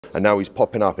and now he's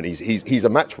popping up, and he's a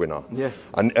match winner. Yeah.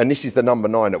 And this is the number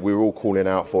 9 that we were all calling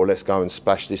out for. Let's go and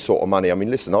splash this sort of money. I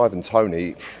mean, listen, Ivan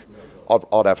Toney.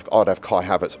 I'd have Kai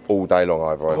Havertz all day long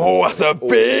over. Oh, that's a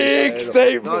big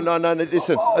statement. No,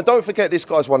 listen. And don't forget, this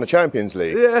guy's won the Champions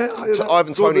League. Yeah.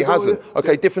 Ivan Toney hasn't.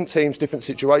 Okay, different teams, different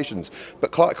situations.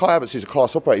 But Kai Havertz is a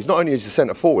class operator. He's not only is a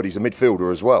centre forward, he's a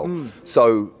midfielder as well.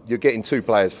 So you're getting 2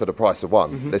 players for the price of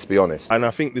 1, let's be honest. And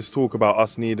I think this talk about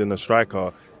us needing a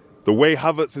striker, the way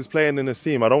Havertz is playing in this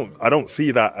team, I don't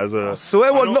see that as a...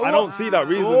 I don't see that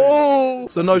reason.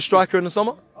 So no striker in the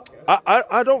summer?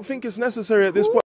 I don't think it's necessary at this point.